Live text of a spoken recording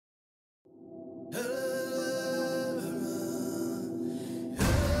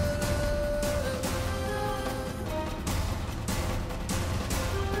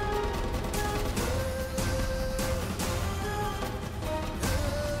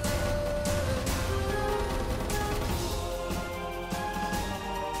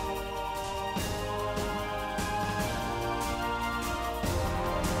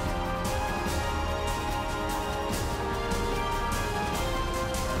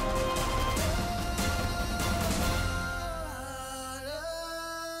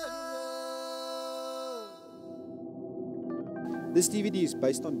This DVD is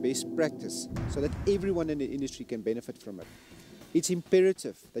based on best practice so that everyone in the industry can benefit from it. It's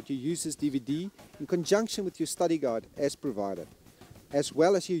imperative that you use this DVD in conjunction with your study guide as provided, as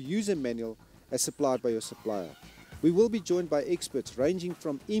well as your user manual as supplied by your supplier. We will be joined by experts ranging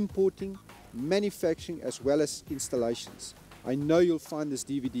from importing, manufacturing as well as installations. I know you'll find this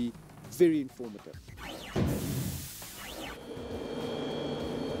DVD very informative.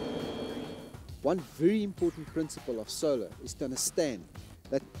 One very important principle of solar is to understand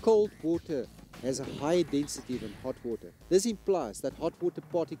that cold water has a higher density than hot water. This implies that hot water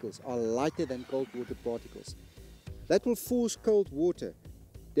particles are lighter than cold water particles. That will force cold water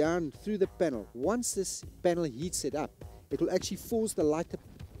down through the panel. Once this panel heats it up, it will actually force the lighter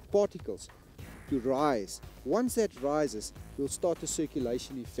particles to rise. Once that rises, we'll start a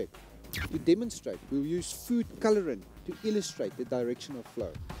circulation effect. To demonstrate, we'll use food colorant to illustrate the direction of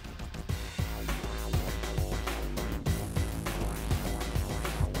flow.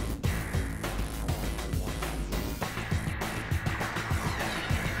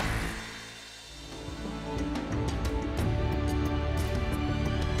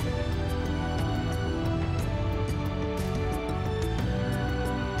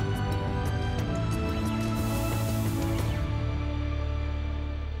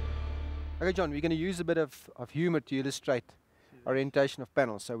 Okay, John, we're going to use a bit of humor to illustrate orientation of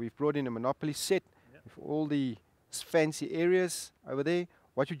panels. So we've brought in a Monopoly set with all the fancy areas over there.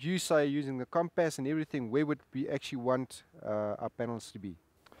 What would you say, using the compass and everything, where would we actually want our panels to be?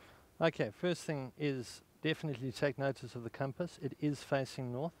 Okay, first thing is definitely take notice of the compass. It is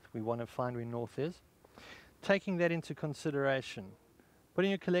facing north. We want to find where north is. Taking that into consideration,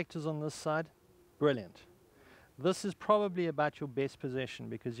 putting your collectors on this side, brilliant. This is probably about your best position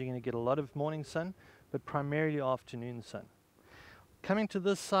because you're going to get a lot of morning sun, but primarily afternoon sun. Coming to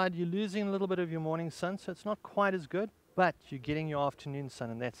this side, you're losing a little bit of your morning sun, so it's not quite as good, but you're getting your afternoon sun,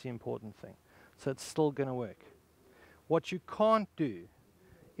 and that's the important thing. So it's still going to work. What you can't do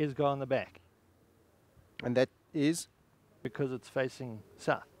is go on the back. And that is? Because it's facing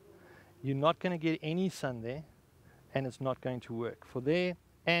south. You're not going to get any sun there, and it's not going to work. For there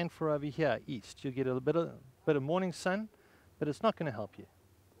and for over here, east, you'll get a bit of morning sun, but it's not going to help you.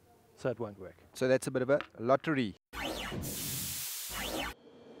 So it won't work. So that's a bit of a lottery.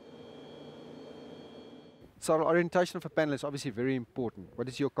 So orientation of a panel is obviously very important. What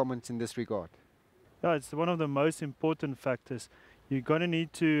is your comments in this regard? Yeah, it's one of the most important factors. You're going to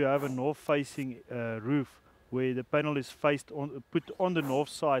need to have a north-facing roof where the panel is put on the north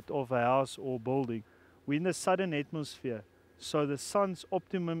side of a house or building. We're in the southern atmosphere, so the sun's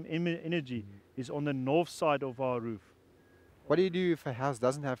optimum energy is on the north side of our roof. What do you do if a house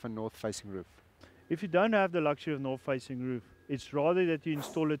doesn't have a north-facing roof? If you don't have the luxury of north-facing roof, it's rather that you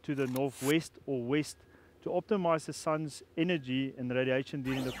install it to the northwest or west to optimize the sun's energy and radiation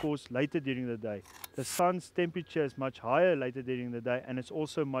during the course later during the day. The sun's temperature is much higher later during the day, and it's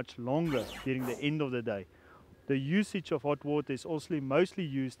also much longer during the end of the day. The usage of hot water is also mostly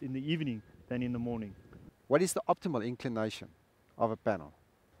used in the evening than in the morning. What is the optimal inclination of a panel?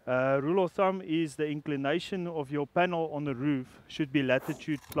 Rule of thumb is the inclination of your panel on the roof should be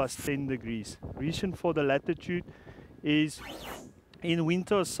latitude plus 10 degrees. Reason for the latitude is in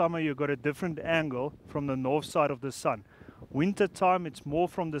winter or summer you've got a different angle from the north side of the sun. Winter time it's more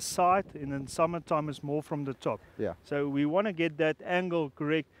from the side, and in summertime it's more from the top. Yeah. So we want to get that angle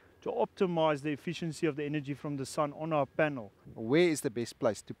correct to optimize the efficiency of the energy from the sun on our panel. Where is the best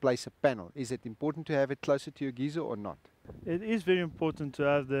place to place a panel? Is it important to have it closer to your geyser or not? It is very important to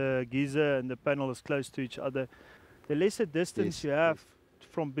have the geyser and the panel as close to each other. The lesser distance you have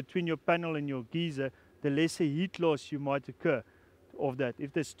from between your panel and your geyser, the lesser heat loss you might occur of that.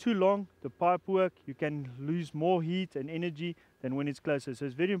 If there's too long, the pipe work, you can lose more heat and energy than when it's closer. So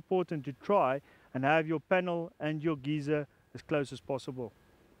it's very important to try and have your panel and your geyser as close as possible.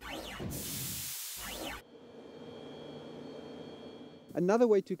 Another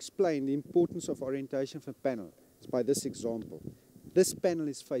way to explain the importance of orientation of a panel is by this example. This panel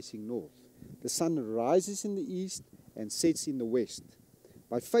is facing north. The sun rises in the east and sets in the west.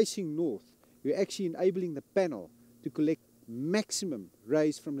 By facing north, you're actually enabling the panel to collect maximum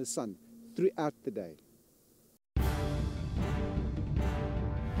rays from the sun throughout the day.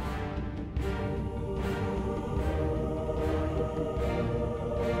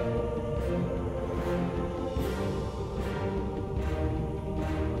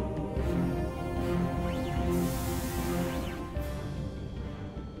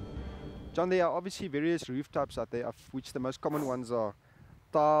 John, there are obviously various roof types out there, of which the most common ones are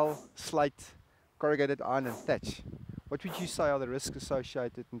tile, slate, corrugated iron and thatch. What would you say are the risks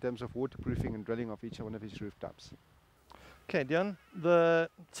associated in terms of waterproofing and drilling of each one of these roof types? Okay, Dion, the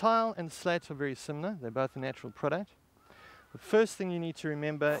tile and slate are very similar. They're both a natural product. The first thing you need to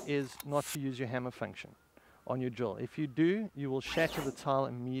remember is not to use your hammer function on your drill. If you do, you will shatter the tile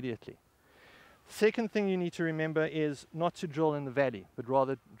immediately. Second thing you need to remember is not to drill in the valley, but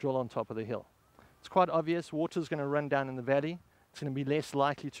rather drill on top of the hill. It's quite obvious, water's going to run down in the valley. It's going to be less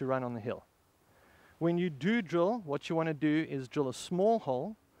likely to run on the hill. When you do drill, what you want to do is drill a small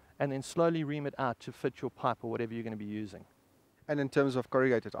hole and then slowly ream it out to fit your pipe or whatever you're going to be using. And in terms of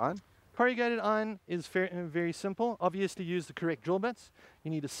corrugated iron? Corrugated iron is very simple. Obviously use the correct drill bits.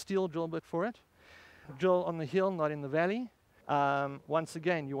 You need a steel drill bit for it. Drill on the hill, not in the valley. Once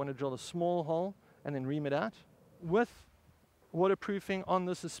again, you want to drill a small hole and then ream it out. With waterproofing on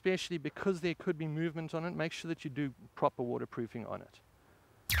this, especially because there could be movement on it, make sure that you do proper waterproofing on it.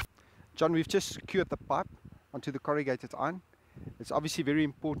 John, we've just secured the pipe onto the corrugated iron. It's obviously very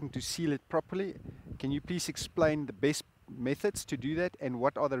important to seal it properly. Can you please explain the best methods to do that and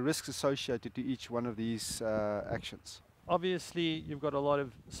what are the risks associated to each one of these actions? Obviously, you've got a lot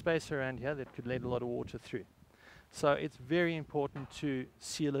of space around here that could let a lot of water through. So it's very important to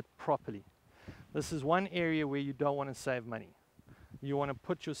seal it properly. This is one area where you don't want to save money. You want to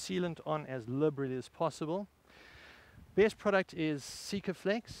put your sealant on as liberally as possible. Best product is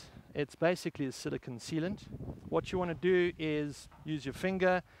Sikaflex. It's basically a silicone sealant. What you want to do is use your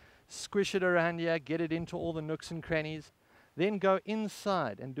finger, squish it around here, get it into all the nooks and crannies, then go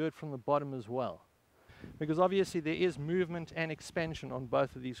inside and do it from the bottom as well. Because obviously there is movement and expansion on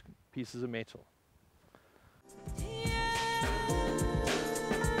both of these pieces of metal.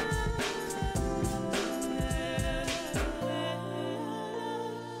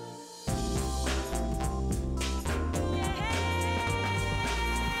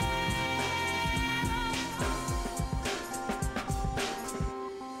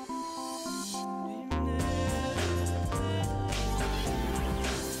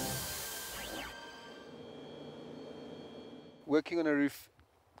 Working on a roof,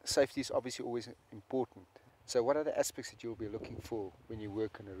 safety is obviously always important. So what are the aspects that you'll be looking for when you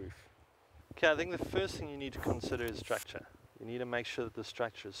work on a roof? Okay, I think the first thing you need to consider is structure. You need to make sure that the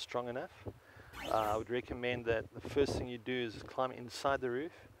structure is strong enough. I would recommend that the first thing you do is climb inside the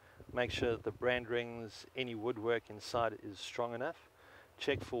roof, make sure that the brand rings, any woodwork inside is strong enough.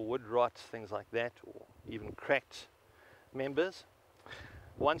 Check for wood rot, things like that, or even cracked members.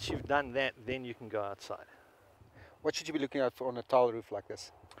 Once you've done that, then you can go outside. What should you be looking out for on a tile roof like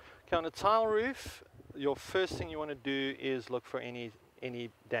this? Okay, on a tile roof, your first thing you want to do is look for any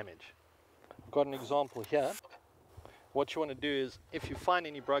damage. I've got an example here. What you want to do is, if you find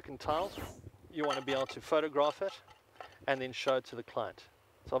any broken tiles, you want to be able to photograph it and then show it to the client.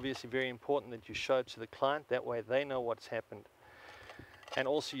 It's obviously very important that you show it to the client, that way they know what's happened. And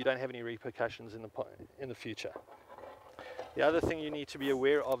also you don't have any repercussions in the future. The other thing you need to be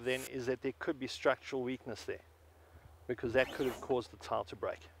aware of then is that there could be structural weakness there, because that could have caused the tile to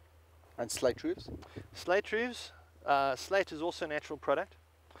break. And slate roofs? Slate roofs, slate is also a natural product.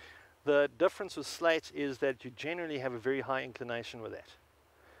 The difference with slate is that you generally have a very high inclination with that.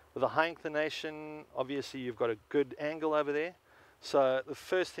 With a high inclination, obviously you've got a good angle over there. So the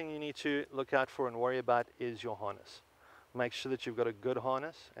first thing you need to look out for and worry about is your harness. Make sure that you've got a good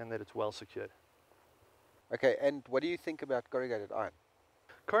harness and that it's well secured. Okay, and what do you think about corrugated iron?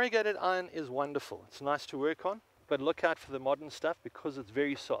 Corrugated iron is wonderful. It's nice to work on, but look out for the modern stuff because it's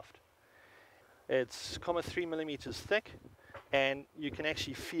very soft. It's 0.3 millimeters thick, and you can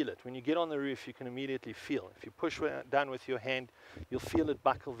actually feel it. When you get on the roof, you can immediately feel. If you push down with your hand, you'll feel it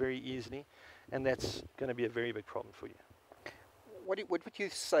buckle very easily, and that's going to be a very big problem for you. What would you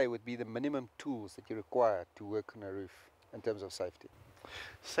say would be the minimum tools that you require to work on a roof in terms of safety?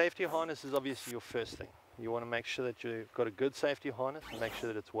 Safety harness is obviously your first thing. You want to make sure that you've got a good safety harness and make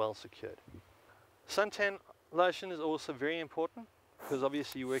sure that it's well secured. Suntan lotion is also very important because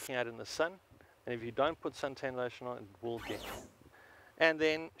obviously you're working out in the sun, and if you don't put suntan lotion on, it will get you. And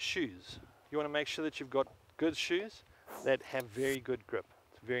then shoes. You want to make sure that you've got good shoes that have very good grip.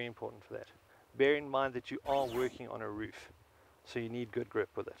 It's very important for that. Bear in mind that you are working on a roof, so you need good grip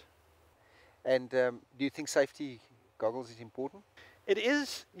with it. And do you think safety goggles is important? It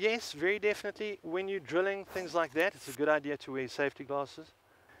is, yes, very definitely. When you're drilling things like that, it's a good idea to wear safety glasses.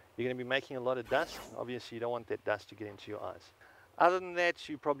 You're going to be making a lot of dust. Obviously, you don't want that dust to get into your eyes. Other than that,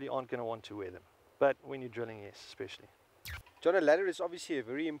 you probably aren't going to want to wear them. But when you're drilling, yes, especially. John, a ladder is obviously a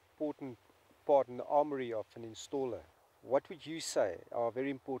very important part in the armory of an installer. What would you say are very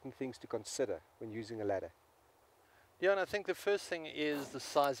important things to consider when using a ladder? Yeah, and I think the first thing is the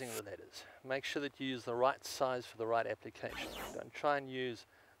sizing of the ladders. Make sure that you use the right size for the right application. Don't try and use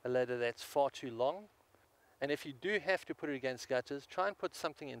a ladder that's far too long And if you do have to put it against gutters, try and put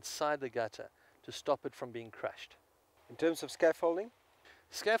something inside the gutter to stop it from being crushed. In terms of scaffolding?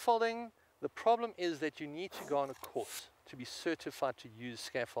 Scaffolding, the problem is that you need to go on a course to be certified to use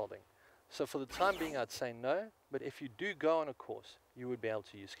scaffolding. So for the time being, I'd say no, but if you do go on a course, you would be able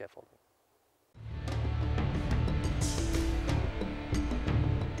to use scaffolding.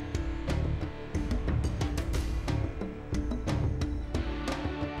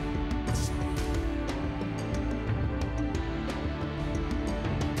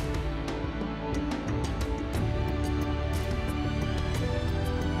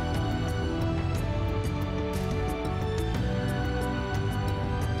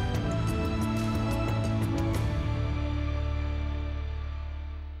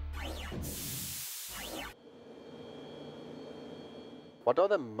 What are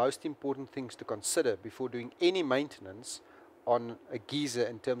the most important things to consider before doing any maintenance on a geyser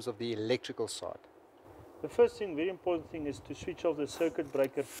in terms of the electrical side? The first thing, very important thing, is to switch off the circuit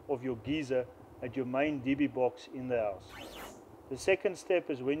breaker of your geyser at your main DB box in the house. The second step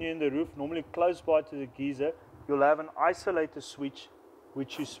is when you're in the roof, normally close by to the geyser, you'll have an isolator switch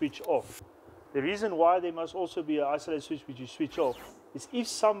which you switch off. The reason why there must also be an isolator switch which you switch off is if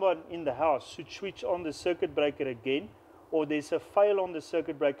someone in the house should switch on the circuit breaker again, or there's a fail on the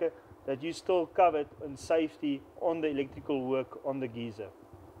circuit breaker, that you still covered in safety on the electrical work on the geyser.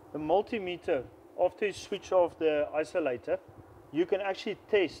 The multimeter, after you switch off the isolator, you can actually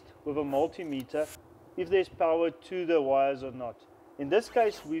test with a multimeter if there's power to the wires or not. In this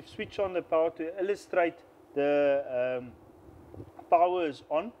case, we've switched on the power to illustrate the power is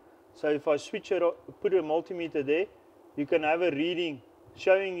on. So if I switch it off, put a multimeter there, you can have a reading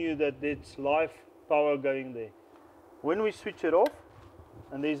showing you that it's live power going there. When we switch it off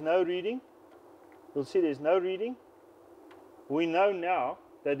and there's no reading, you'll see there's no reading. We know now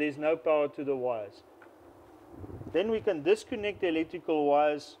that there's no power to the wires. Then we can disconnect the electrical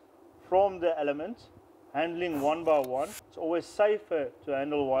wires from the elements, handling one by one. It's always safer to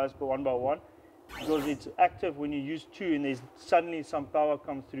handle wires one by one because it's active when you use two and there's suddenly some power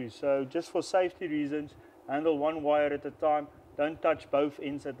comes through. So just for safety reasons, handle one wire at a time. Don't touch both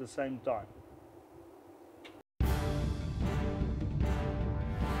ends at the same time.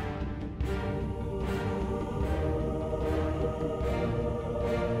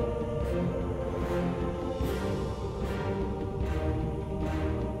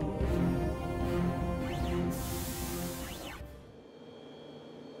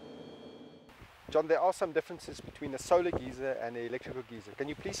 John, there are some differences between a solar geyser and an electrical geyser. Can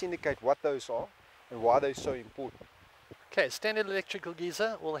you please indicate what those are and why they're so important? Okay, standard electrical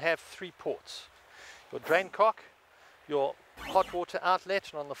geyser will have 3 ports. Your drain cock, your hot water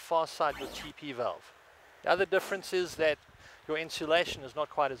outlet, and on the far side your TP valve. The other difference is that your insulation is not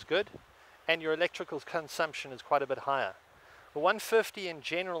quite as good and your electrical consumption is quite a bit higher. The 150 in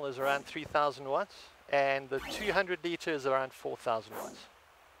general is around 3,000 watts and the 200 litre is around 4,000 watts.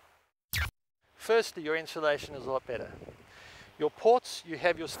 Firstly, your insulation is a lot better. Your ports, you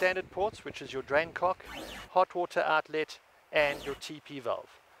have your standard ports, which is your drain cock, hot water outlet, and your TP valve.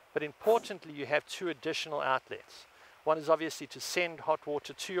 But importantly, you have 2 additional outlets. One is obviously to send hot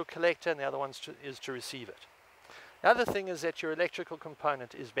water to your collector, and the other one is to receive it. The other thing is that your electrical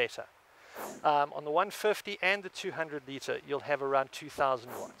component is better. On the 150 and the 200 litre, you'll have around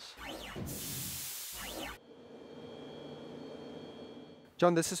 2,000 watts.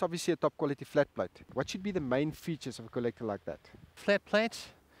 John, this is obviously a top quality flat plate. What should be the main features of a collector like that? Flat plate,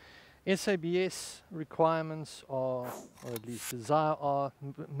 SABS requirements are, or at least desire, are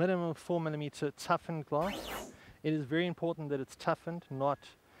minimum 4mm toughened glass. It is very important that it's toughened, not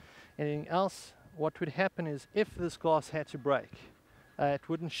anything else. What would happen is if this glass had to break, it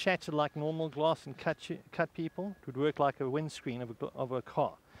wouldn't shatter like normal glass and cut people. It would work like a windscreen of a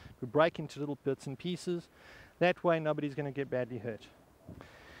car. It would break into little bits and pieces. That way nobody's going to get badly hurt.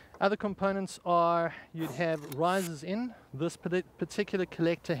 Other components are, you'd have risers in. This particular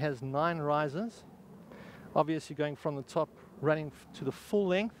collector has 9 risers, obviously going from the top running to the full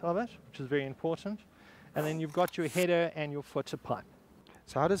length of it, which is very important. And then you've got your header and your footer pipe.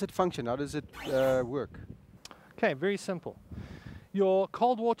 So how does it function? How does it work? Okay, very simple. Your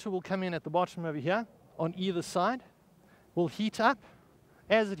cold water will come in at the bottom over here on either side, will heat up.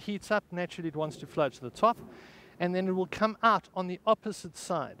 As it heats up, naturally it wants to flow to the top, and then it will come out on the opposite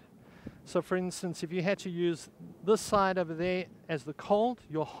side. So for instance, if you had to use this side over there as the cold,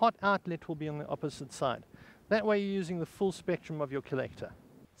 your hot outlet will be on the opposite side. That way you're using the full spectrum of your collector.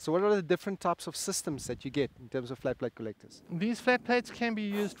 So what are the different types of systems that you get in terms of flat plate collectors? These flat plates can be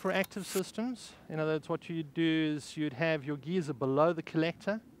used for active systems. In other words, what you'd do is you'd have your geyser below the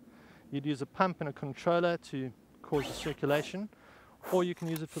collector. You'd use a pump and a controller to cause the circulation, or you can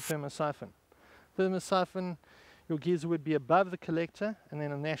use it for thermosiphon. Thermosiphon, your geyser would be above the collector, and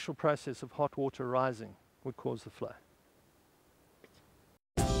then a natural process of hot water rising would cause the flow.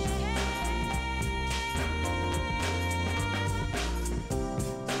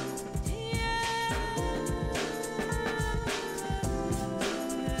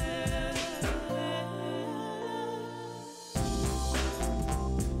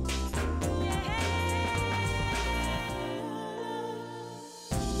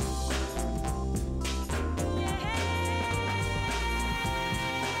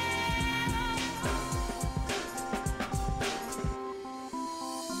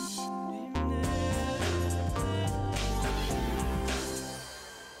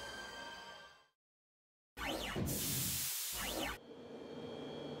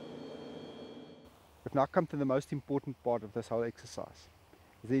 We've now come to the most important part of this whole exercise,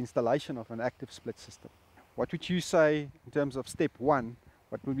 the installation of an active split system. What would you say in terms of step one,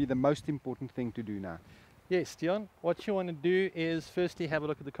 what would be the most important thing to do now? Yes, Dion, what you want to do is firstly have a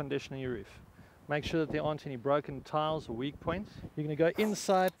look at the condition of your roof. Make sure that there aren't any broken tiles or weak points. You're going to go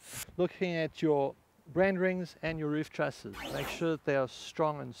inside looking at your brand rings and your roof trusses. Make sure that they are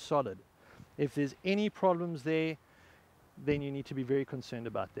strong and solid. If there's any problems there, then you need to be very concerned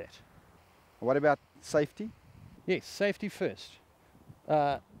about that. What about safety? Yes, safety first.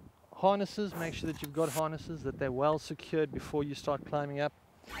 Harnesses, make sure that you've got harnesses, that they're well secured before you start climbing up.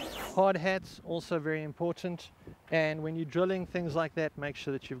 Hard hats, also very important. And when you're drilling, things like that, make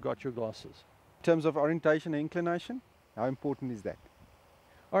sure that you've got your glasses. In terms of orientation and inclination, how important is that?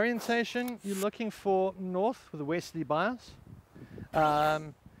 Orientation, you're looking for north with a westerly bias.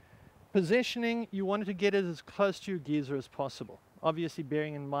 Positioning, you want to get it as close to your geyser as possible, obviously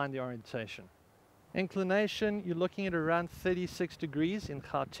bearing in mind the orientation. Inclination, you're looking at around 36 degrees in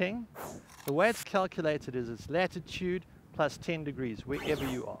Gauteng. The way it's calculated is it's latitude plus 10 degrees, wherever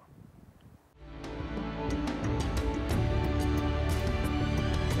you are.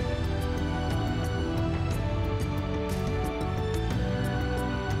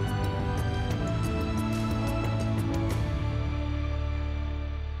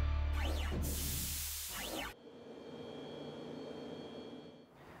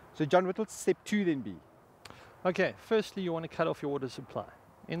 So John, what will step two then be? Okay, firstly you want to cut off your water supply.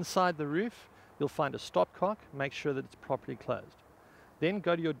 Inside the roof, you'll find a stopcock, make sure that it's properly closed. Then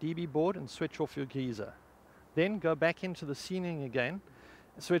go to your DB board and switch off your geyser. Then go back into the ceiling again,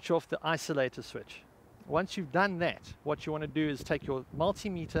 switch off the isolator switch. Once you've done that, what you want to do is take your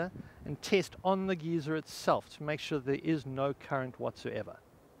multimeter and test on the geyser itself to make sure there is no current whatsoever.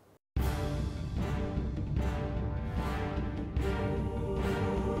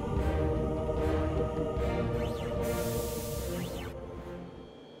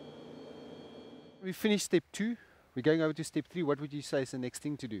 We finished step two. We're going over to step three. What would you say is the next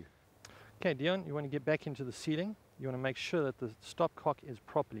thing to do? Okay, Dion, you want to get back into the ceiling. You want to make sure that the stopcock is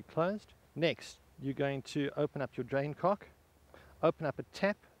properly closed. Next, you're going to open up your drain cock, open up a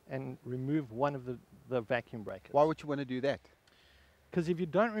tap, and remove one of the vacuum breakers. Why would you want to do that? Because if you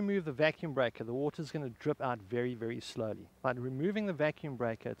don't remove the vacuum breaker, the water's going to drip out very, very slowly. By removing the vacuum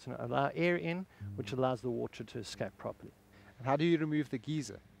breaker, it's going to allow air in, which allows the water to escape properly. And how do you remove the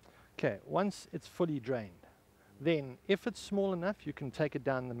geyser? Okay, once it's fully drained, then if it's small enough, you can take it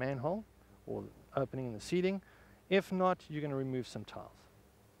down the manhole or opening in the ceiling. If not, you're going to remove some tiles.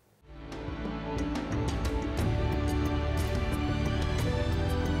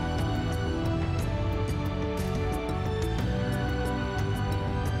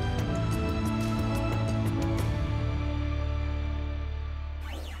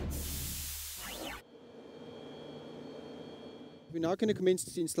 We're now going to commence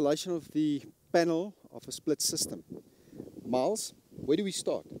the installation of the panel of a split system. Miles, where do we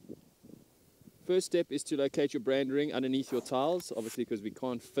start? First step is to locate your brand ring underneath your tiles, obviously because we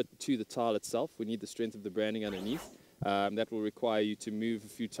can't fit to the tile itself. We need the strength of the branding underneath. That will require you to move a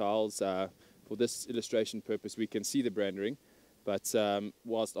few tiles. For this illustration purpose, we can see the brand ring, but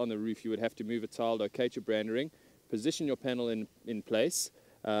whilst on the roof, you would have to move a tile, locate your brand ring, position your panel in place.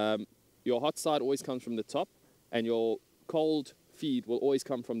 Your hot side always comes from the top, and your cold feed will always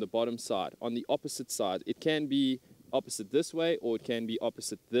come from the bottom side. On the opposite side, it can be opposite this way or it can be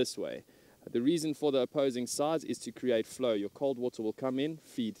opposite this way. The reason for the opposing sides is to create flow. Your cold water will come in,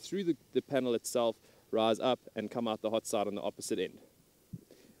 feed through the panel itself, rise up and come out the hot side on the opposite end.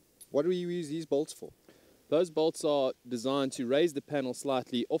 What do we use these bolts for? Those bolts are designed to raise the panel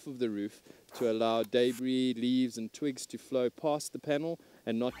slightly off of the roof to allow debris, leaves and twigs to flow past the panel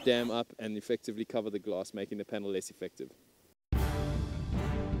and not dam up and effectively cover the glass, making the panel less effective.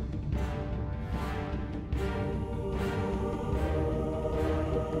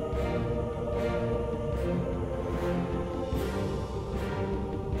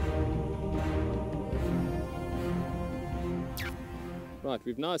 Right,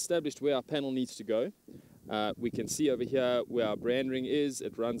 we've now established where our panel needs to go. We can see over here where our brand ring is.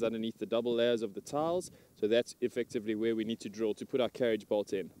 It runs underneath the double layers of the tiles, so that's effectively where we need to drill to put our carriage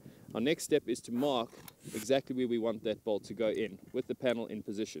bolt in. Our next step is to mark exactly where we want that bolt to go in, with the panel in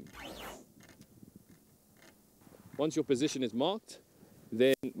position. Once your position is marked,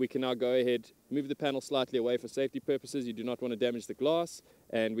 then we can now go ahead, move the panel slightly away for safety purposes. You do not want to damage the glass,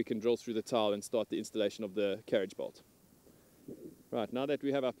 and we can drill through the tile and start the installation of the carriage bolt. Right, now that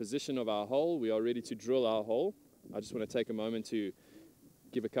we have our position of our hole, we are ready to drill our hole. I just want to take a moment to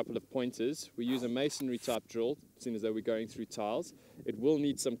give a couple of pointers. We use a masonry type drill, seeing as though we're going through tiles. It will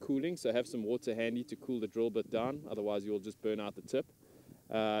need some cooling, so have some water handy to cool the drill bit down, otherwise you'll just burn out the tip.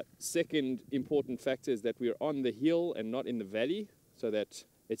 Second important factor is that we're on the hill and not in the valley, so that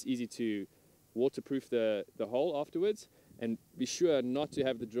it's easy to waterproof the hole afterwards. And be sure not to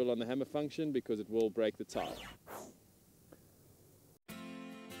have the drill on the hammer function because it will break the tile.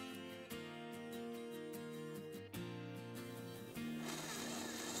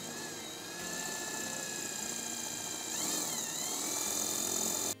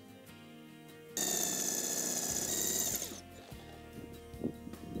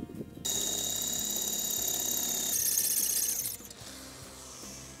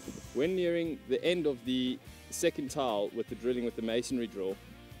 When nearing the end of the second tile with the drilling with the masonry drill,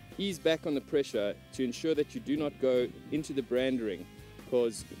 ease back on the pressure to ensure that you do not go into the brand ring,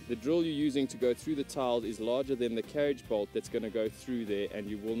 because the drill you're using to go through the tiles is larger than the carriage bolt that's going to go through there, and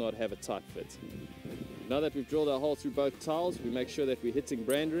you will not have a tight fit. Now that we've drilled our hole through both tiles, we make sure that we're hitting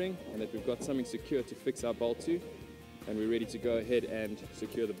brand ring and that we've got something secure to fix our bolt to, and we're ready to go ahead and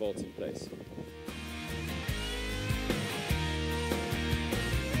secure the bolts in place.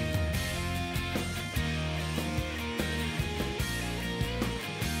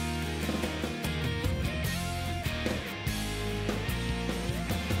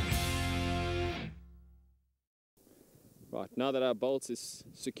 Right, now that our bolt is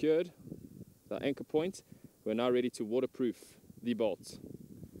secured, the anchor point, we're now ready to waterproof the bolts.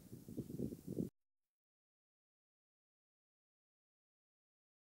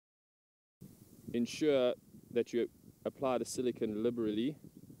 Ensure that you apply the silicone liberally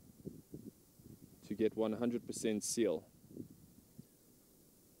to get 100% seal.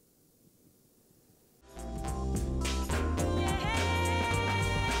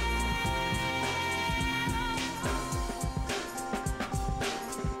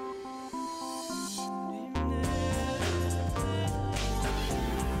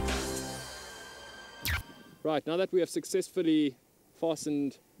 Right, now that we have successfully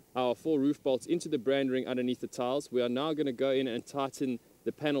fastened our 4 roof bolts into the brand ring underneath the tiles, we are now going to go in and tighten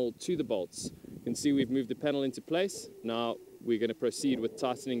the panel to the bolts. You can see we've moved the panel into place. Now we're going to proceed with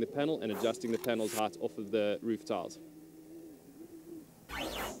tightening the panel and adjusting the panel's height off of the roof tiles.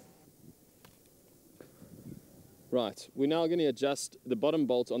 Right, we're now going to adjust the bottom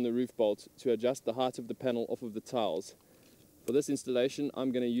bolt on the roof bolt to adjust the height of the panel off of the tiles. For this installation,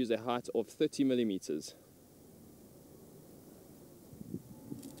 I'm going to use a height of 30 millimeters.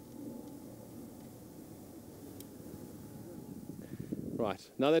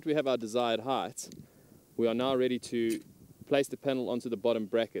 Right, now that we have our desired height, we are now ready to place the panel onto the bottom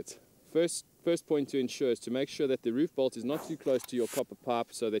bracket. First point to ensure is to make sure that the roof bolt is not too close to your copper pipe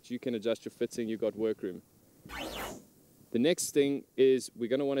so that you can adjust your fitting, you've got work room. The next thing is we're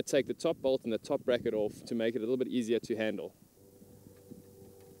going to want to take the top bolt and the top bracket off to make it a little bit easier to handle.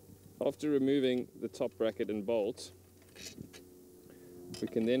 After removing the top bracket and bolt, we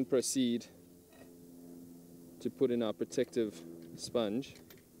can then proceed to put in our protective sponge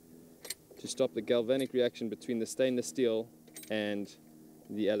to stop the galvanic reaction between the stainless steel and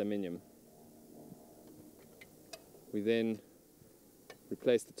the aluminium. We then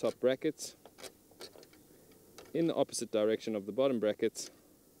replace the top bracket in the opposite direction of the bottom bracket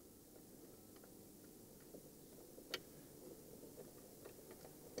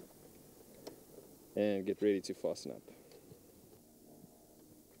and get ready to fasten up.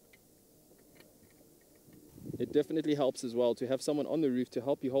 It definitely helps as well to have someone on the roof to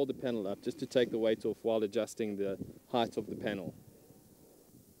help you hold the panel up, just to take the weight off while adjusting the height of the panel.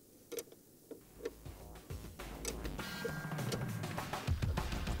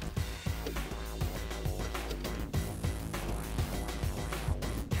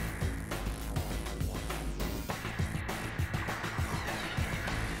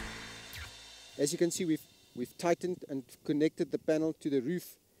 As you can see, we've tightened and connected the panel to the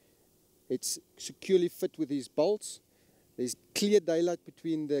roof. It's securely fit with these bolts. There's clear daylight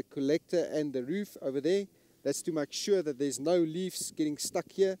between the collector and the roof over there. That's to make sure that there's no leaves getting stuck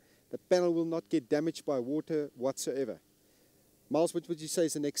here. The panel will not get damaged by water whatsoever. Miles, what would you say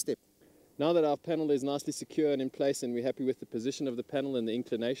is the next step? Now that our panel is nicely secure and in place and we're happy with the position of the panel and the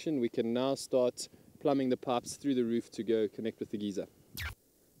inclination, we can now start plumbing the pipes through the roof to go connect with the geyser.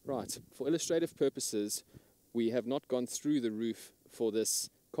 Right, for illustrative purposes, we have not gone through the roof for this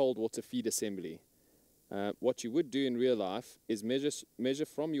cold water feed assembly. What you would do in real life is measure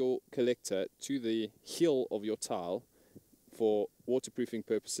from your collector to the heel of your tile for waterproofing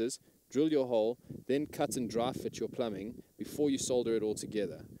purposes, drill your hole, then cut and dry fit your plumbing before you solder it all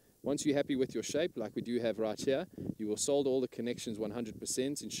together. Once you're happy with your shape, like we do have right here, you will solder all the connections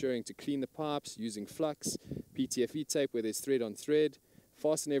 100%, ensuring to clean the pipes using flux, PTFE tape where there's thread on thread,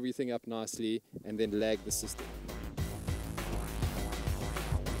 fasten everything up nicely, and then lag the system.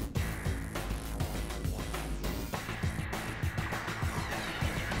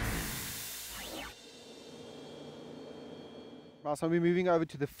 Now, so we're moving over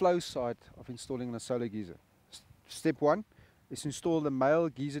to the flow side of installing a solar geyser. Step 1 is install the male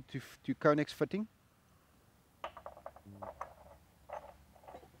geyser to Conex fitting.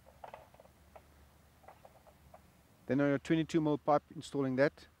 Then on a 22mm pipe, installing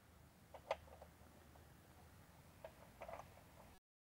that